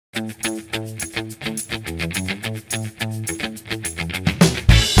Detroit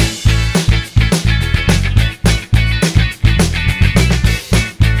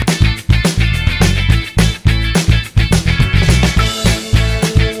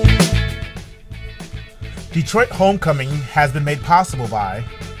Homecoming has been made possible by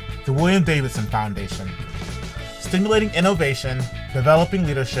the William Davidson Foundation, stimulating innovation, developing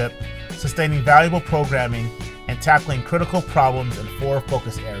leadership, sustaining valuable programming, and tackling critical problems in 4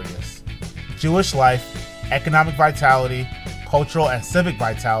 focus areas: Jewish life, economic vitality, cultural and civic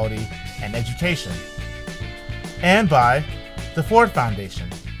vitality, and education. And by the Ford Foundation.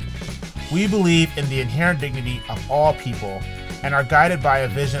 We believe in the inherent dignity of all people and are guided by a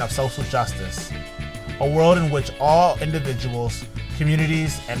vision of social justice, a world in which all individuals,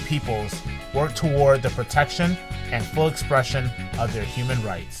 communities, and peoples work toward the protection and full expression of their human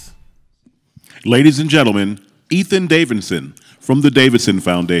rights. Ladies and gentlemen, Ethan Davidson from the Davidson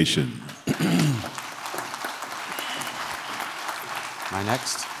Foundation. My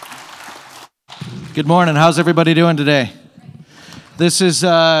next. Good morning. How's everybody doing today? This is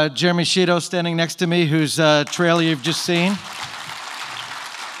Jeremy Sheeto standing next to me, whose trailer you've just seen.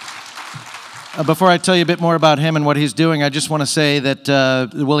 Before I tell you a bit more about him and what he's doing, I just want to say that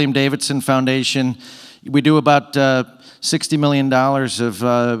the William Davidson Foundation, we do about $60 million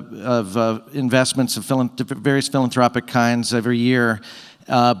of investments of various philanthropic kinds every year.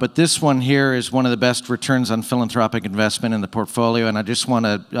 But this one here is one of the best returns on philanthropic investment in the portfolio, and I just want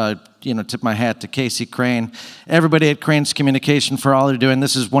to tip my hat to Casey Crane, everybody at Crane's Communication for all they're doing.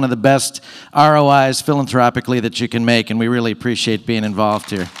 This is one of the best ROIs philanthropically that you can make, and we really appreciate being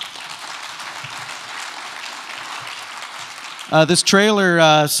involved here. This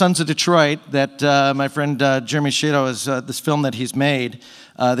trailer, Sons of Detroit, that my friend Jeremy Sheeto is this film that he's made.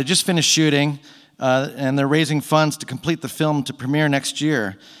 They just finished shooting, and they're raising funds to complete the film to premiere next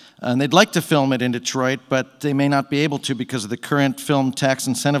year. And they'd like to film it in Detroit, but they may not be able to because of the current film tax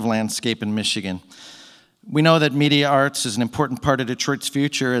incentive landscape in Michigan. We know that media arts is an important part of Detroit's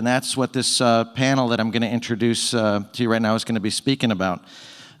future, and that's what this panel that I'm going to introduce to you right now is going to be speaking about.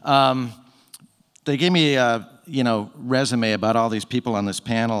 They gave me a resume about all these people on this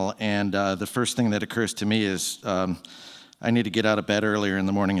panel, and the first thing that occurs to me is I need to get out of bed earlier in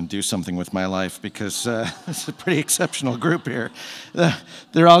the morning and do something with my life, because it's a pretty exceptional group here.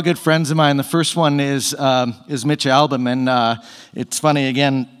 They're all good friends of mine. The first one is Mitch Albom, and it's funny,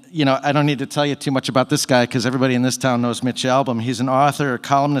 again, I don't need to tell you too much about this guy because everybody in this town knows Mitch Albom. He's an author, a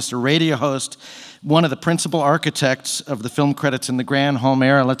columnist, a radio host, one of the principal architects of the film credits in the Granholm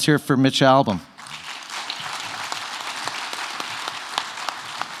era. Let's hear it for Mitch Albom.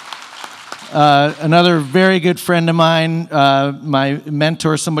 Another very good friend of mine, my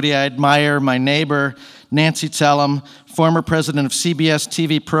mentor, somebody I admire, my neighbor, Nancy Tellem, former president of CBS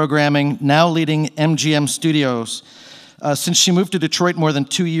TV programming, now leading MGM Studios. Since she moved to Detroit more than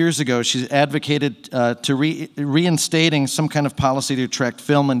 2 years ago, she's advocated to reinstating some kind of policy to attract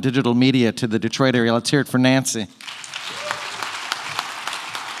film and digital media to the Detroit area. Let's hear it for Nancy.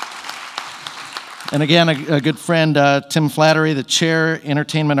 And again, a good friend, Tim Flattery, the chair,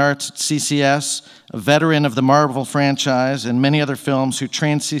 Entertainment Arts at CCS, a veteran of the Marvel franchise and many other films who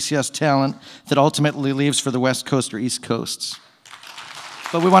trained CCS talent that ultimately leaves for the West Coast or East Coasts.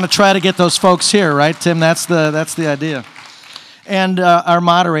 But we want to try to get those folks here, right, Tim? That's the idea. And our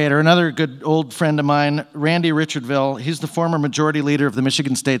moderator, another good old friend of mine, Randy Richardville. He's the former majority leader of the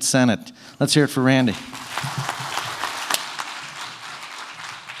Michigan State Senate. Let's hear it for Randy.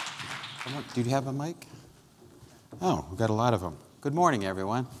 Do you have a mic? Oh, we've got a lot of them. Good morning,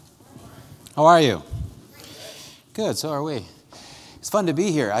 everyone. How are you? Good, so are we. It's fun to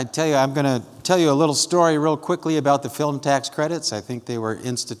be here. I tell you, I'm going to tell you a little story real quickly about the film tax credits. I think they were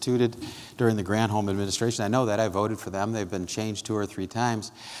instituted during the Granholm administration. I know that. I voted for them. They've been changed 2 or 3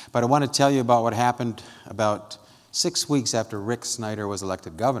 times. But I want to tell you about what happened about 6 weeks after Rick Snyder was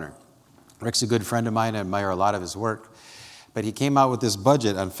elected governor. Rick's a good friend of mine. I admire a lot of his work. But he came out with this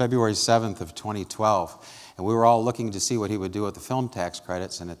budget on February 7th of 2012, and we were all looking to see what he would do with the film tax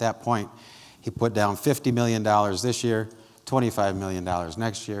credits, and at that point, he put down $50 million this year, $25 million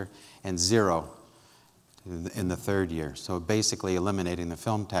next year, and 0 in the 3rd year, so basically eliminating the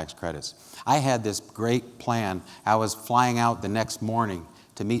film tax credits. I had this great plan. I was flying out the next morning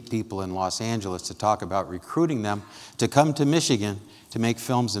to meet people in Los Angeles to talk about recruiting them to come to Michigan to make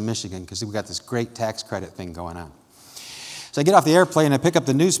films in Michigan, because we've got this great tax credit thing going on. So I get off the airplane, I pick up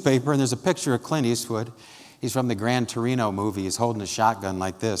the newspaper, and there's a picture of Clint Eastwood. He's from the Gran Torino movie. He's holding a shotgun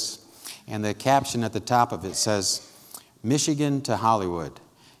like this. And the caption at the top of it says, "Michigan to Hollywood.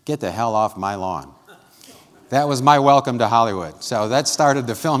 Get the hell off my lawn." That was my welcome to Hollywood. So that started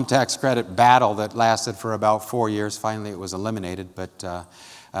the film tax credit battle that lasted for about 4 years. Finally, it was eliminated, but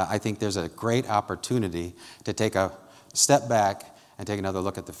I think there's a great opportunity to take a step back and take another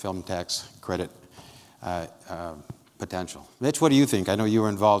look at the film tax credit potential. Mitch, what do you think? I know you were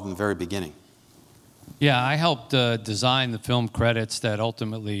involved in the very beginning. Yeah, I helped design the film credits that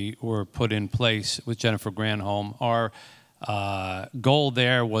ultimately were put in place with Jennifer Granholm. Our goal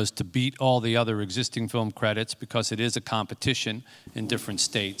there was to beat all the other existing film credits because it is a competition in different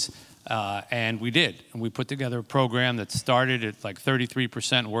states. And we did. And we put together a program that started at like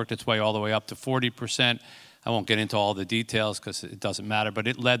 33%, worked its way all the way up to 40%. I won't get into all the details because it doesn't matter, but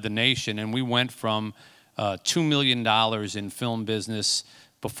it led the nation. And we went from $2 million in film business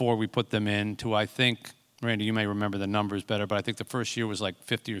before we put them in to, I think, Randy, you may remember the numbers better, but I think the first year was like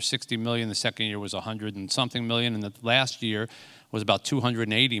 50 or 60 million. The second year was 100 and something million. And the last year was about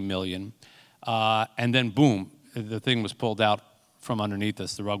 280 million. And then boom, the thing was pulled out from underneath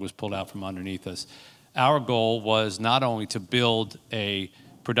us. The rug was pulled out from underneath us. Our goal was not only to build a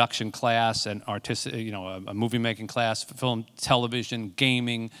production class and artistic, a movie making class, film, television,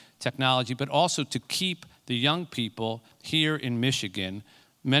 gaming, technology, but also to keep the young people here in Michigan,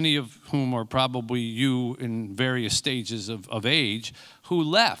 many of whom are probably you in various stages of age, who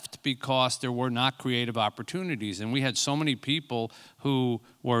left because there were not creative opportunities. And we had so many people who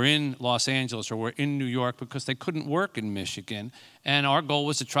were in Los Angeles or were in New York because they couldn't work in Michigan. And our goal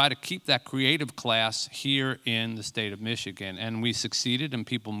was to try to keep that creative class here in the state of Michigan. And we succeeded, and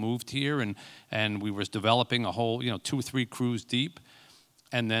people moved here, and we were developing a whole, 2 or 3 crews deep.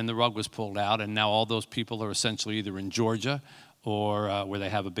 And then the rug was pulled out, and now all those people are essentially either in Georgia or where they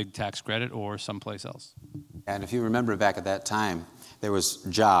have a big tax credit, or someplace else. And if you remember back at that time, there was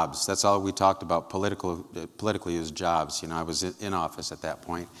jobs. That's all we talked about politically is jobs. I was in office at that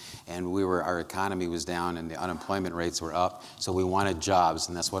point, and our economy was down and the unemployment rates were up, so we wanted jobs,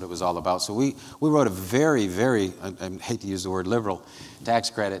 and that's what it was all about. So we wrote a very, very, I hate to use the word liberal,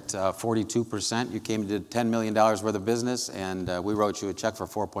 tax credit, 42%. You came and did $10 million worth of business, and we wrote you a check for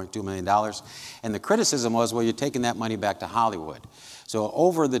 $4.2 million. And the criticism was, well, you're taking that money back to Hollywood. So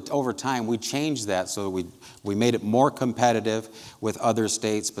over time, we changed that so we made it more competitive with other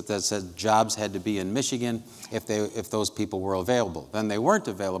states, but that said jobs had to be in Michigan if those people were available. Then they weren't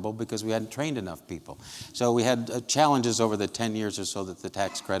available because we hadn't trained enough people. So we had challenges over the 10 years or so that the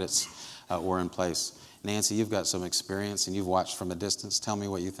tax credits were in place. Nancy, you've got some experience and you've watched from a distance. Tell me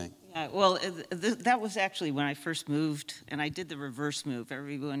what you think. Yeah, well, that was actually when I first moved, and I did the reverse move.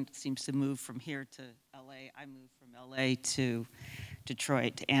 Everyone seems to move from here to LA. I moved from LA to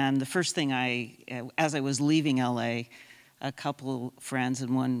Detroit. And the first thing as I was leaving LA, a couple friends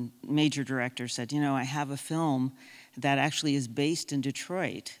and one major director said, I have a film that actually is based in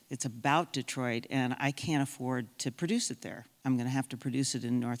Detroit. It's about Detroit, and I can't afford to produce it there. I'm going to have to produce it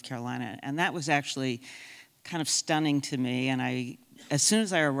in North Carolina. And that was actually kind of stunning to me. And as soon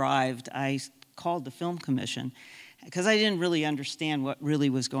as I arrived, I called the Film Commission because I didn't really understand what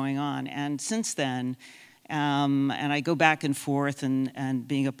really was going on. And since then, and I go back and forth and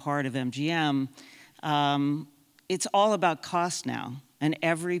being a part of MGM, it's all about cost now. And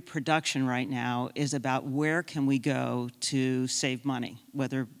every production right now is about where can we go to save money,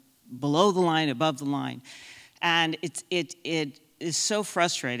 whether below the line, above the line. And it is so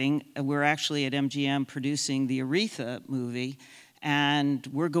frustrating. We're actually at MGM producing the Aretha movie, and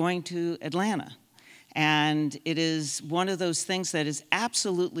we're going to Atlanta. And it is one of those things that is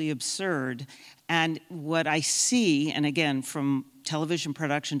absolutely absurd. And what I see, and again, from television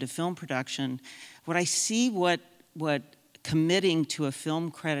production to film production, what I see what committing to a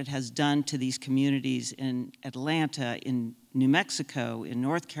film credit has done to these communities in Atlanta, in New Mexico, in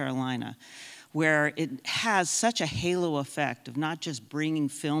North Carolina, where it has such a halo effect of not just bringing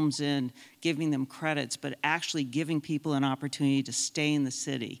films in, giving them credits, but actually giving people an opportunity to stay in the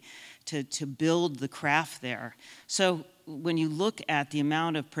city, to build the craft there. So when you look at the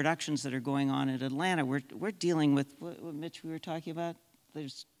amount of productions that are going on in Atlanta, we're dealing with what Mitch we were talking about,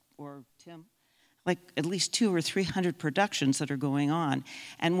 or Tim, like at least 200 or 300 productions that are going on.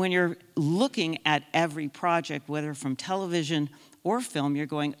 And when you're looking at every project, whether from television or film, you're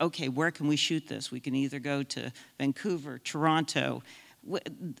going, okay, where can we shoot this? We can either go to Vancouver, Toronto.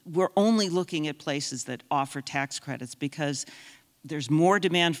 We're only looking at places that offer tax credits because there's more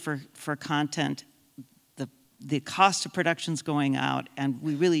demand for content. The cost of production's going out, and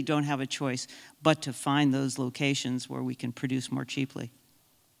we really don't have a choice but to find those locations where we can produce more cheaply.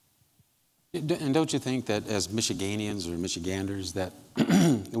 And don't you think that as Michiganians or Michiganders that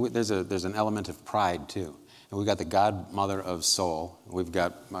there's an element of pride too? And we've got the godmother of soul. We've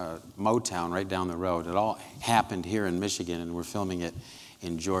got Motown right down the road. It all happened here in Michigan, and we're filming it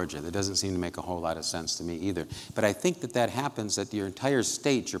in Georgia. That doesn't seem to make a whole lot of sense to me either. But I think that happens at your entire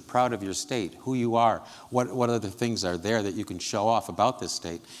state. You're proud of your state, who you are, what other things are there that you can show off about this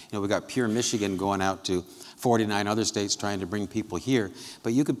state. You know, we got Pure Michigan going out to 49 other states trying to bring people here.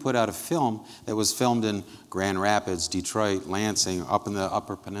 But you could put out a film that was filmed in Grand Rapids, Detroit, Lansing, up in the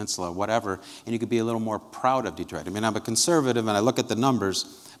Upper Peninsula, whatever, and you could be a little more proud of Detroit. I mean, I'm a conservative and I look at the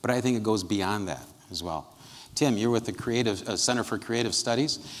numbers, but I think it goes beyond that as well. Tim, you're with the Center for Creative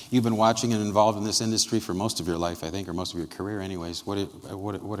Studies. You've been watching and involved in this industry for most of your life, I think, or most of your career anyways. What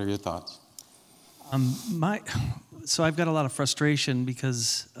are your thoughts? So I've got a lot of frustration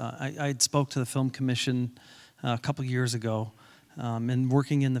because I spoke to the Film Commission a couple years ago, and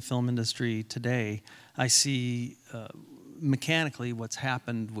working in the film industry today, I see mechanically what's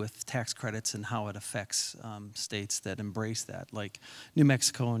happened with tax credits and how it affects states that embrace that, like New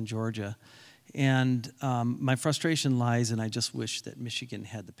Mexico and Georgia. And my frustration lies, and I just wish that Michigan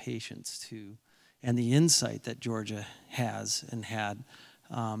had the patience and the insight that Georgia has and had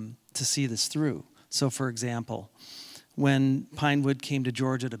to see this through. So for example, when Pinewood came to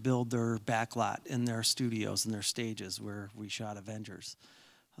Georgia to build their backlot in their studios and their stages where we shot Avengers,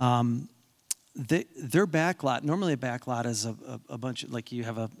 their backlot, normally a backlot is a bunch of, like you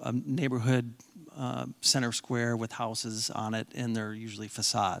have a neighborhood center square with houses on it, and they're usually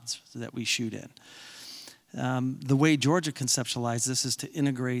facades that we shoot in. The way Georgia conceptualized this is to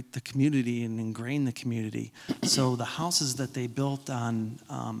integrate the community and ingrain the community. So the houses that they built on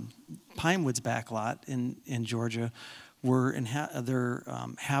Pinewood's backlot in Georgia were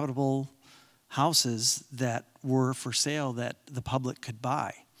habitable houses that were for sale that the public could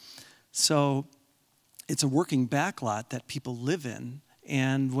buy. So it's a working backlot that people live in,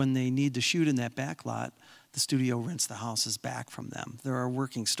 and when they need to shoot in that backlot, the studio rents the houses back from them. There are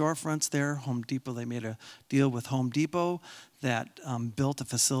working storefronts there. Home Depot, they made a deal with Home Depot that built a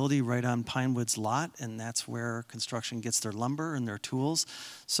facility right on Pinewood's lot, and that's where construction gets their lumber and their tools.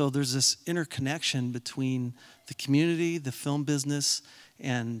 So there's this interconnection between the community, the film business,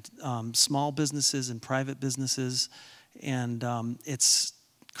 and small businesses and private businesses, and it's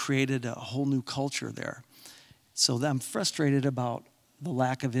created a whole new culture there. So I'm frustrated about the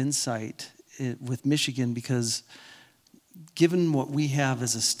lack of insight with Michigan, because given what we have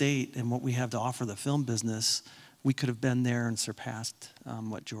as a state and what we have to offer the film business, we could have been there and surpassed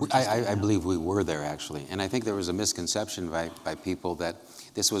what Georgia. I believe we were there, actually. And I think there was a misconception by people that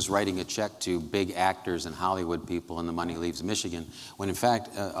this was writing a check to big actors and Hollywood people and the money leaves Michigan, when in fact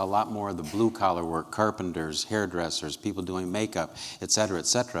a lot more of the blue-collar work, carpenters, hairdressers, people doing makeup, et cetera,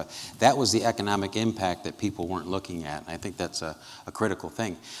 that was the economic impact that people weren't looking at. And I think that's a critical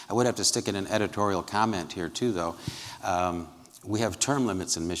thing. I would have to stick in an editorial comment here too, though. We have term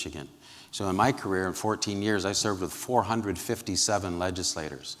limits in Michigan. So in my career, in 14 years, I served with 457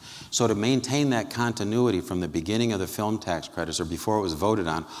 legislators. So to maintain that continuity from the beginning of the film tax credits, or before it was voted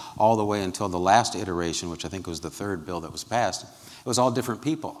on, all the way until the last iteration, which I think was the third bill that was passed, it was all different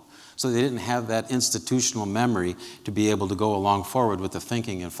people. So they didn't have that institutional memory to be able to go along forward with the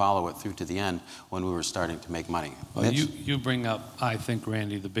thinking and follow it through to the end when we were starting to make money. Well, you bring up, I think,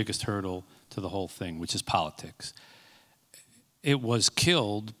 Randy, the biggest hurdle to the whole thing, which is politics. It was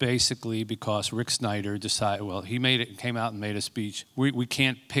killed basically because Rick Snyder decided, well, he came out and made a speech. We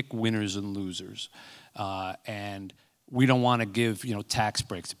can't pick winners and losers, and we don't want to give tax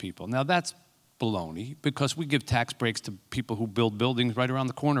breaks to people. Now that's baloney, because we give tax breaks to people who build buildings right around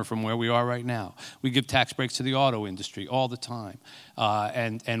the corner from where we are right now. We give tax breaks to the auto industry all the time,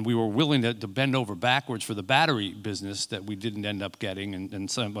 and we were willing to bend over backwards for the battery business that we didn't end up getting,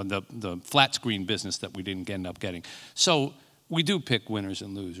 and some of the flat screen business that we didn't end up getting. So we do pick winners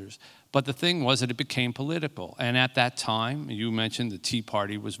and losers. But the thing was that it became political. And at that time, you mentioned the Tea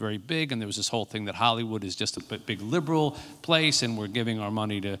Party was very big, and there was this whole thing that Hollywood is just a big liberal place, and we're giving our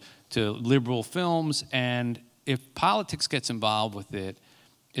money to liberal films. And if politics gets involved with it,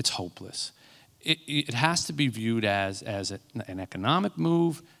 it's hopeless. It has to be viewed as an economic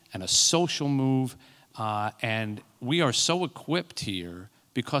move and a social move. And we are so equipped here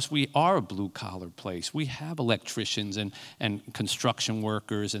because we are a blue-collar place. We have electricians and construction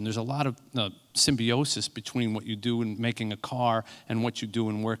workers, and there's a lot of symbiosis between what you do in making a car and what you do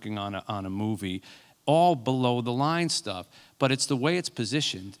in working on a movie, all below-the-line stuff. But it's the way it's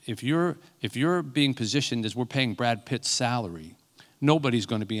positioned. If you're being positioned as we're paying Brad Pitt's salary, nobody's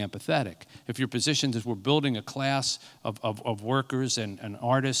going to be empathetic. If you're positioned as we're building a class of workers and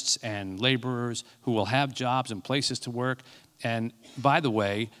artists and laborers who will have jobs and places to work. And by the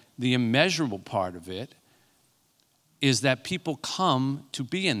way, the immeasurable part of it is that people come to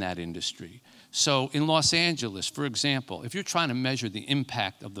be in that industry. So in Los Angeles, for example, if you're trying to measure the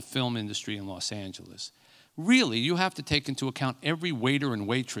impact of the film industry in Los Angeles, really, you have to take into account every waiter and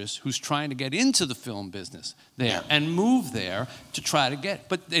waitress who's trying to get into the film business there and move there to try to get,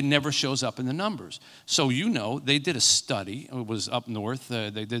 but it never shows up in the numbers. So you know, they did a study, it was up north, they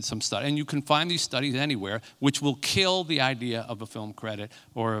did some study, and you can find these studies anywhere, which will kill the idea of a film credit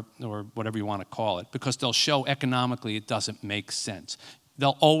or whatever you want to call it, because they'll show economically it doesn't make sense.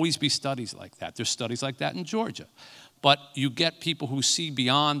 There'll always be studies like that. There's studies like that in Georgia. But you get people who see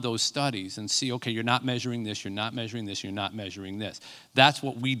beyond those studies and see, okay, you're not measuring this, you're not measuring this, you're not measuring this. That's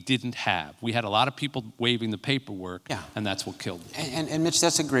what we didn't have. We had a lot of people waiving the paperwork, and that's what killed it. And Mitch,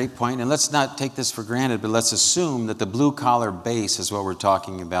 that's a great point. And let's not take this for granted, but let's assume that the blue-collar base is what we're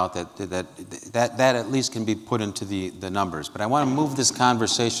talking about, that at least can be put into the numbers. But I want to move this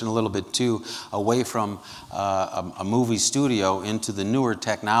conversation a little bit, too, away from a movie studio into the newer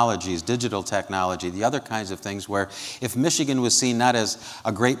technologies, digital technology, the other kinds of things where if Michigan was seen not as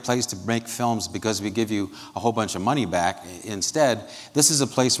a great place to make films because we give you a whole bunch of money back, instead, this is a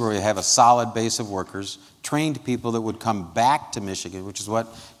place where we have a solid base of workers, trained people that would come back to Michigan, which is what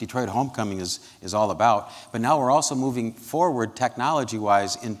Detroit Homecoming is all about. But now we're also moving forward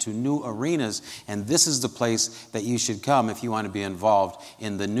technology-wise into new arenas, and this is the place that you should come if you want to be involved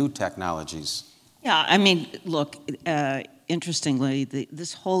in the new technologies. Yeah, I mean, look, interestingly,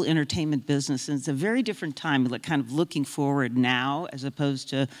 this whole entertainment business is a very different time, like kind of looking forward now as opposed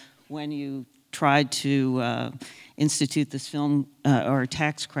to when you tried to institute this film or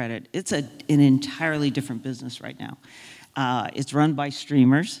tax credit. It's an entirely different business right now. It's run by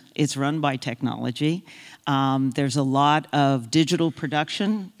streamers. It's run by technology. There's a lot of digital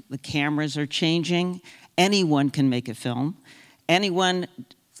production. The cameras are changing. Anyone can make a film. Anyone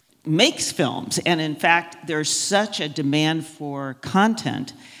makes films, and in fact, there's such a demand for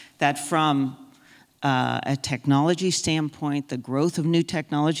content that from a technology standpoint, the growth of new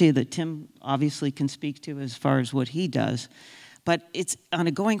technology that Tim obviously can speak to as far as what he does, but it's on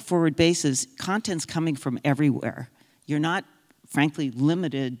a going forward basis, content's coming from everywhere. You're not, frankly,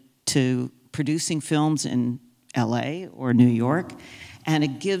 limited to producing films in LA or New York, and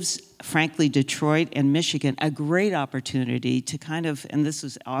it gives, frankly, Detroit and Michigan a great opportunity to kind of, and this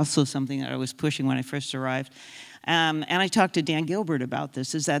is also something that I was pushing when I first arrived, and I talked to Dan Gilbert about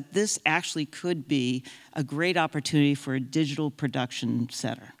this, is that this actually could be a great opportunity for a digital production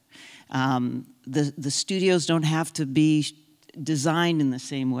center. The studios don't have to be designed in the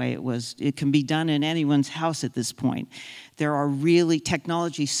same way it was. It can be done in anyone's house at this point. There are really,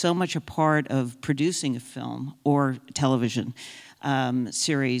 technology so much a part of producing a film or television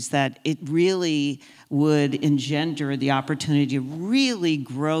series that it really would engender the opportunity to really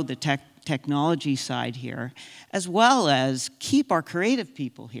grow the technology side here, as well as keep our creative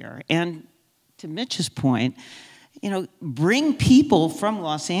people here. And to Mitch's point, you know, bring people from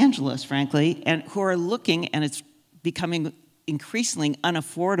Los Angeles, frankly, and who are looking, and it's becoming increasingly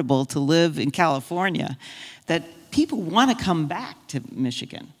unaffordable to live in California, that people want to come back to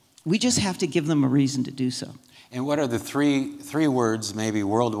Michigan. We just have to give them a reason to do so. And what are the three words, maybe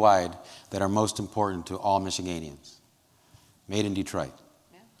worldwide, that are most important to all Michiganians? Made in Detroit.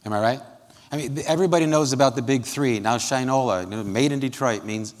 Yeah. Am I right? I mean, everybody knows about the big three. Now Shinola, made in Detroit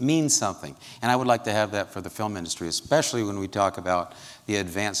means something. And I would like to have that for the film industry, especially when we talk about the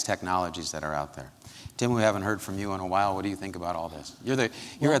advanced technologies that are out there. Tim, we haven't heard from you in a while. What do you think about all this?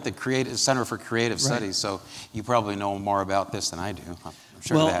 You're at the Center for Creative Studies, so you probably know more about this than I do. I'm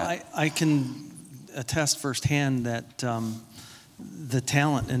sure of that. Well, I can attest firsthand that the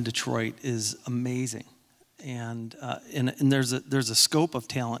talent in Detroit is amazing, and there's a scope of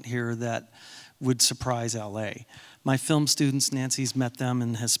talent here that would surprise LA. My film students, Nancy's met them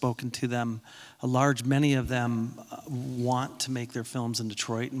and has spoken to them. Many of them want to make their films in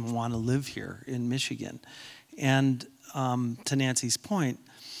Detroit and want to live here in Michigan. And to Nancy's point,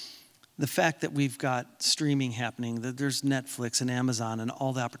 the fact that we've got streaming happening, that there's Netflix and Amazon and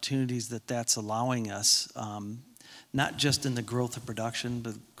all the opportunities that that's allowing us, not just in the growth of production,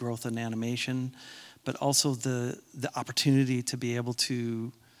 but growth in animation, but also the opportunity to be able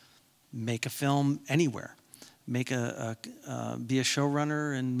to make a film anywhere, be a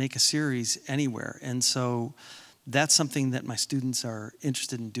showrunner and make a series anywhere. And so that's something that my students are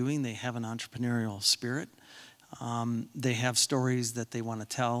interested in doing. They have an entrepreneurial spirit. They have stories that they want to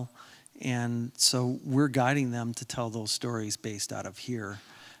tell. And so we're guiding them to tell those stories based out of here.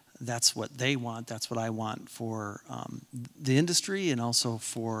 That's what they want. That's what I want for the industry and also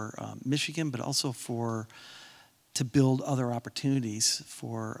for Michigan, but also to build other opportunities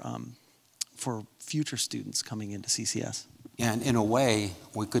for for future students coming into CCS. Yeah, and in a way,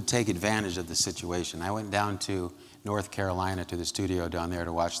 we could take advantage of the situation. I went down to North Carolina to the studio down there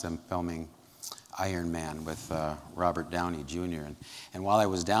to watch them filming Iron Man with Robert Downey Jr. And while I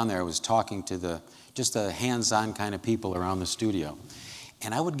was down there, I was talking to just the hands-on kind of people around the studio.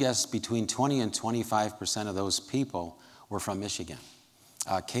 And I would guess between 20 and 25% of those people were from Michigan.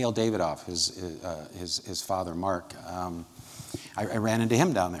 Cale Davidoff, his father, Mark, I ran into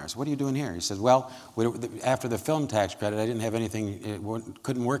him down there. I said, "What are you doing here?" He said, "Well, after the film tax credit, I didn't have anything, it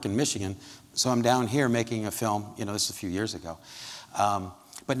couldn't work in Michigan, so I'm down here making a film." You know, this is a few years ago.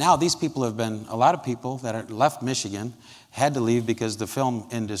 But now these people have been, a lot of people that are left Michigan had to leave because the film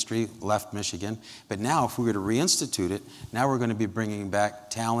industry left Michigan. But now if we were to reinstitute it, now we're going to be bringing back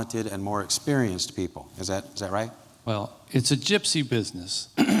talented and more experienced people. Is that right? Well, it's a gypsy business,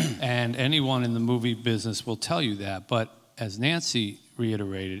 and anyone in the movie business will tell you that. But as Nancy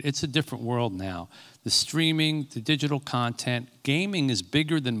reiterated, it's a different world now. The streaming, the digital content, gaming is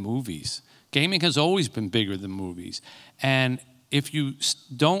bigger than movies. Gaming has always been bigger than movies. And if you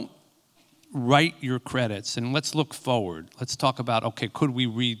don't write your credits, and let's look forward. Let's talk about, okay, could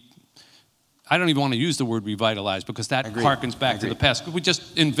we I don't even want to use the word revitalize because that harkens back to the past. Could we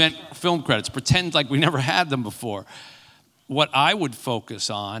just invent film credits, pretend like we never had them before? What I would focus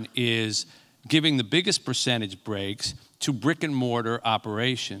on is giving the biggest percentage breaks to brick and mortar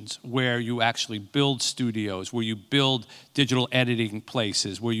operations where you actually build studios, where you build digital editing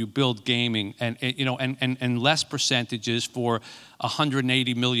places, where you build gaming, and you know, and less percentages for a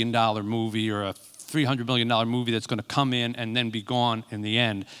 $180 million movie or a $300 million movie that's going to come in and then be gone in the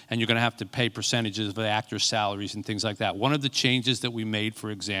end, and you're going to have to pay percentages of the actors' salaries and things like that. One of the changes that we made, for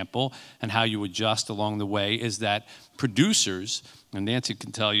example, and how you adjust along the way is that producers, and Nancy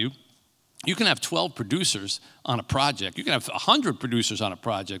can tell you, you can have 12 producers on a project. You can have 100 producers on a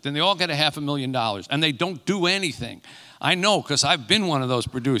project, and they all get $500,000, and they don't do anything. I know, because I've been one of those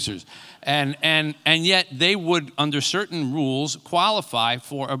producers. And yet they would, under certain rules, qualify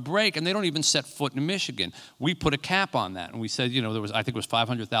for a break, and they don't even set foot in Michigan. We put a cap on that, and we said, you know, there was, I think it was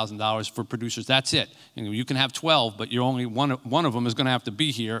 $500,000 for producers. That's it. You can have 12, but you're only one of them is going to have to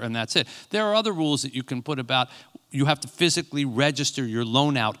be here, and that's it. There are other rules that you can put about. You have to physically register your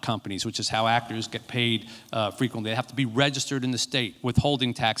loan-out companies, which is how actors get paid frequently. They have to be registered in the state.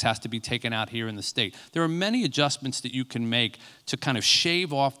 Withholding tax has to be taken out here in the state. There are many adjustments that you can make to kind of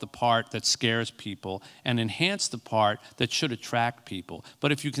shave off the part that scares people and enhance the part that should attract people.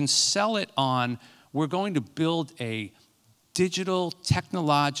 But if you can sell it on, we're going to build a digital,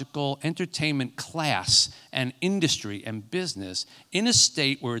 technological, entertainment class and industry and business in a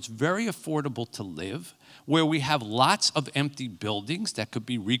state where it's very affordable to live, where we have lots of empty buildings that could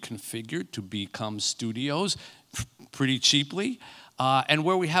be reconfigured to become studios pretty cheaply, and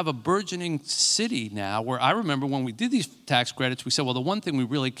where we have a burgeoning city now, where I remember when we did these tax credits, we said, well, the one thing we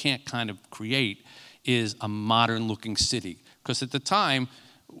really can't kind of create is a modern-looking city. Because at the time,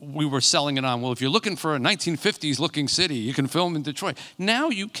 we were selling it on, well, if you're looking for a 1950s-looking city, you can film in Detroit. Now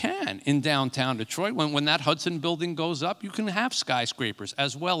you can in downtown Detroit. When that Hudson building goes up, you can have skyscrapers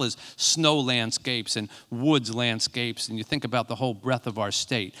as well as snow landscapes and woods landscapes, and you think about the whole breadth of our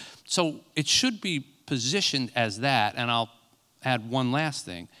state. So it should be positioned as that, and I'll add one last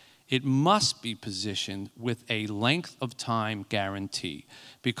thing. It must be positioned with a length of time guarantee,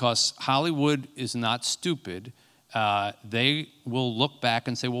 because Hollywood is not stupid. They will look back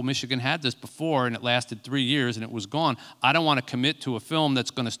and say, well, Michigan had this before and it lasted 3 years and it was gone. I don't want to commit to a film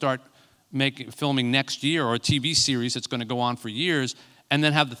that's going to start filming next year, or a TV series that's going to go on for years, and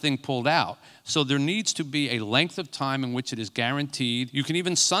then have the thing pulled out. So there needs to be a length of time in which it is guaranteed. You can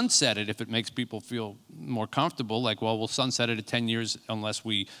even sunset it if it makes people feel more comfortable, like, well, we'll sunset it at 10 years unless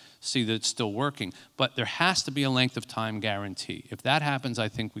we see that it's still working. But there has to be a length of time guarantee. If that happens, I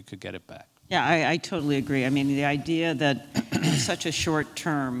think we could get it back. Yeah, I totally agree. I mean, the idea that it's such a short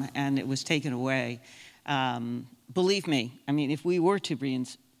term and it was taken away, believe me, I mean, if we were to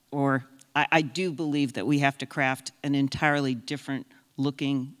I do believe that we have to craft an entirely different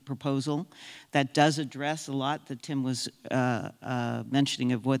looking proposal that does address a lot that Tim was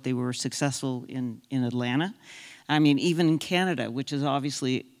mentioning of what they were successful in Atlanta. I mean, even in Canada, which is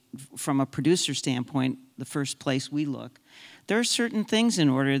obviously, from a producer standpoint, the first place we look, there are certain things in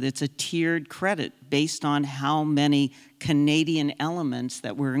order that's a tiered credit based on how many Canadian elements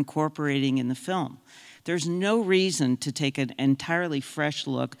that we're incorporating in the film. There's no reason to take an entirely fresh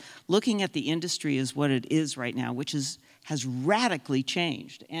look, looking at the industry as what it is right now, which is has radically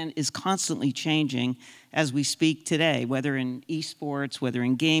changed and is constantly changing as we speak today, whether in esports, whether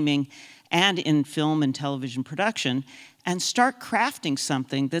in gaming, and in film and television production, and start crafting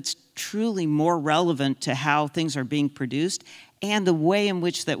something that's truly more relevant to how things are being produced and the way in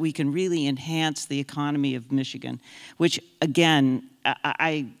which that we can really enhance the economy of Michigan, which, again,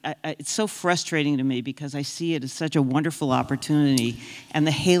 it's so frustrating to me because I see it as such a wonderful opportunity, and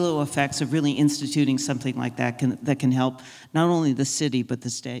the halo effects of really instituting something like that can help not only the city but the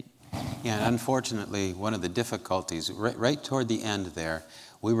state. Yeah, and unfortunately, one of the difficulties, right toward the end there,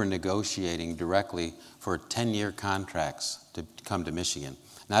 we were negotiating directly for 10-year contracts to come to Michigan.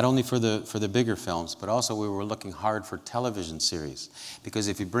 Not only for the bigger films, but also we were looking hard for television series. Because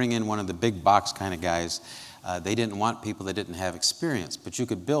if you bring in one of the big box kind of guys, they didn't want people that didn't have experience. But you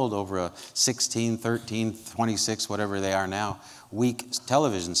could build over a 16, 13, 26, whatever they are now, week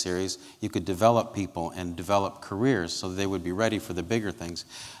television series. You could develop people and develop careers so that they would be ready for the bigger things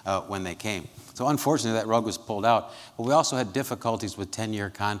when they came. So unfortunately, that rug was pulled out. But we also had difficulties with 10-year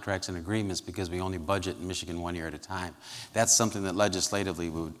contracts and agreements because we only budget in Michigan 1 year at a time. That's something that legislatively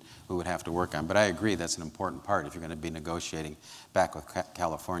we would have to work on. But I agree that's an important part if you're going to be negotiating back with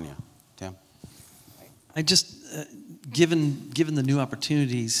California. Tim? I just, given the new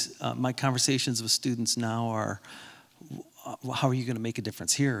opportunities, my conversations with students now are, how are you going to make a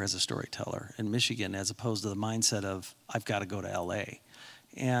difference here as a storyteller in Michigan, as opposed to the mindset of, I've got to go to LA.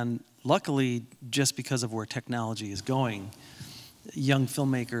 And luckily, just because of where technology is going, young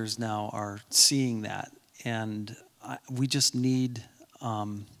filmmakers now are seeing that. And we just need,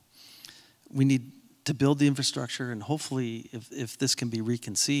 we need to build the infrastructure, and hopefully, if this can be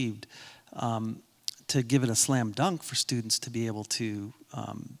reconceived, to give it a slam dunk for students to be able to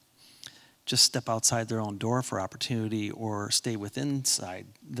just step outside their own door for opportunity, or stay inside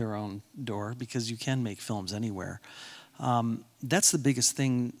their own door, because you can make films anywhere. That's the biggest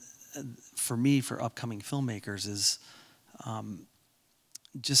thing for me, for upcoming filmmakers, is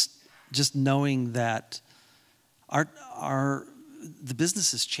just knowing that the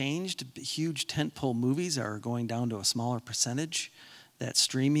business has changed. Huge tentpole movies are going down to a smaller percentage. That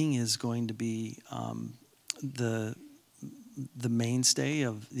streaming is going to be the mainstay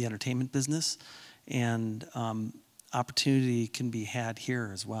of the entertainment business, and opportunity can be had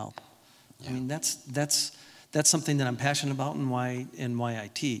here as well. Yeah. I mean, that's something that I'm passionate about, and why I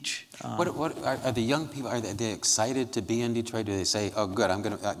teach. What are the young people? Are they excited to be in Detroit? Do they say, "Oh, good, I'm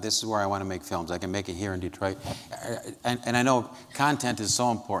gonna. This is where I want to make films. I can make it here in Detroit." And I know content is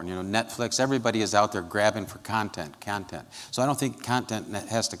so important. You know, Netflix. Everybody is out there grabbing for content. So I don't think content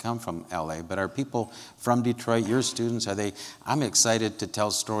has to come from LA. But are people from Detroit, your students? Are they? I'm excited to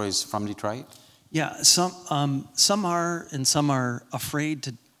tell stories from Detroit. Yeah, some are, and some are afraid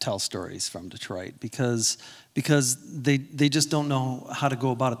to tell stories from Detroit because they just don't know how to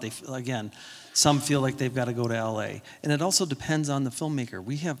go about it. Again, some feel like they've got to go to LA, and it also depends on the filmmaker.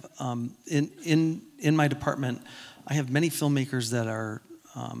 We have in my department, I have many filmmakers that are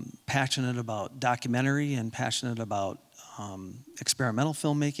passionate about documentary and passionate about experimental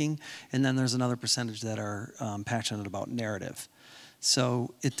filmmaking, and then there's another percentage that are passionate about narrative.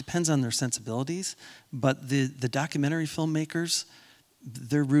 So it depends on their sensibilities, but the documentary filmmakers,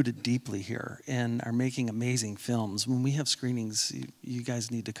 they're rooted deeply here and are making amazing films. When we have screenings, you guys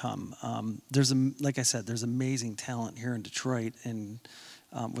need to come. Like I said, there's amazing talent here in Detroit, and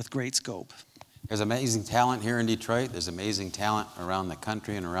with great scope. There's amazing talent here in Detroit. There's amazing talent around the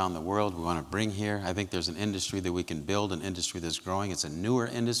country and around the world we want to bring here. I think there's an industry that we can build, an industry that's growing. It's a newer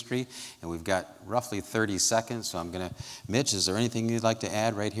industry, and we've got roughly 30 seconds. So I'm going to, Mitch, is there anything you'd like to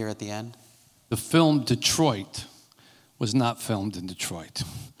add right here at the end? The film Detroit was not filmed in Detroit.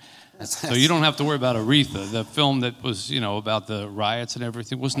 So you don't have to worry about Aretha. The film that was, about the riots and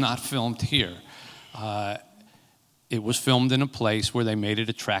everything was not filmed here. It was filmed in a place where they made it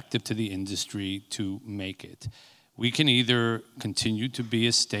attractive to the industry to make it. We can either continue to be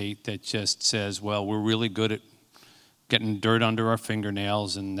a state that just says, well, we're really good at getting dirt under our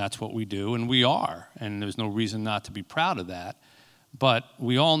fingernails, and that's what we do, and we are, and there's no reason not to be proud of that. But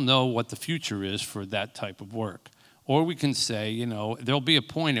we all know what the future is for that type of work. Or we can say, there'll be a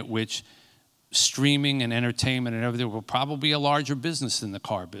point at which streaming and entertainment and everything will probably be a larger business than the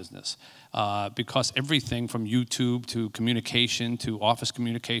car business. Because everything from YouTube to communication to office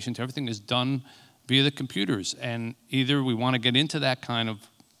communication to everything is done via the computers. And either we want to get into that kind of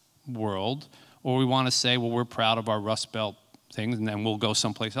world, or we want to say, well, we're proud of our Rust Belt things, and then we'll go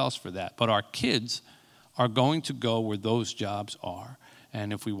someplace else for that. But our kids are going to go where those jobs are.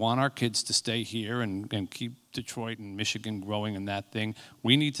 And if we want our kids to stay here and keep Detroit and Michigan growing in that thing,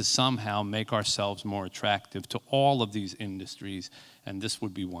 we need to somehow make ourselves more attractive to all of these industries, and this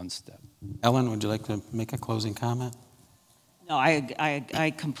would be one step. Ellen, would you like to make a closing comment? No,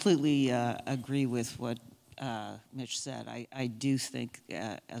 I completely agree with what Mitch said. I do think,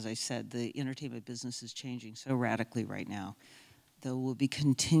 as I said, the entertainment business is changing so radically right now. There will be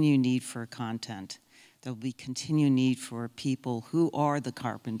continued need for content. There will be continued need for people who are the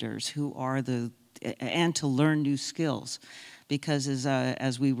carpenters, and to learn new skills. Because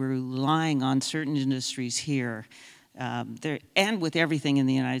as we were relying on certain industries here, and with everything in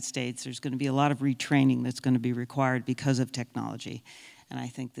the United States, there's going to be a lot of retraining that's going to be required because of technology. And I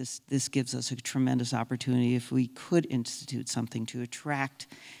think this gives us a tremendous opportunity if we could institute something to attract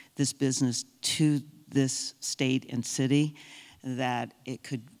this business to this state and city, that it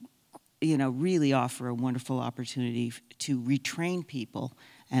could, really offer a wonderful opportunity to retrain people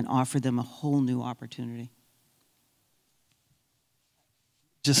and offer them a whole new opportunity.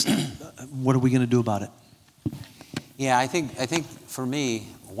 Just what are we going to do about it? Yeah, I think for me,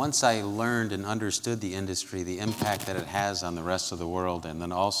 once I learned and understood the industry, the impact that it has on the rest of the world, and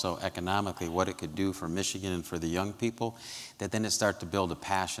then also economically what it could do for Michigan and for the young people, that then it started to build a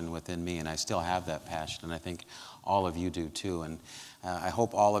passion within me, and I still have that passion, and I think all of you do too. And I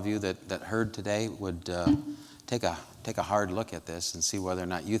hope all of you that heard today would take a hard look at this and see whether or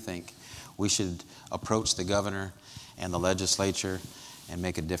not you think we should approach the governor and the legislature and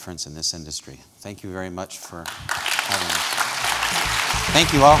make a difference in this industry. Thank you very much for having us.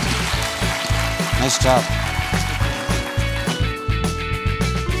 Thank you all. Nice job.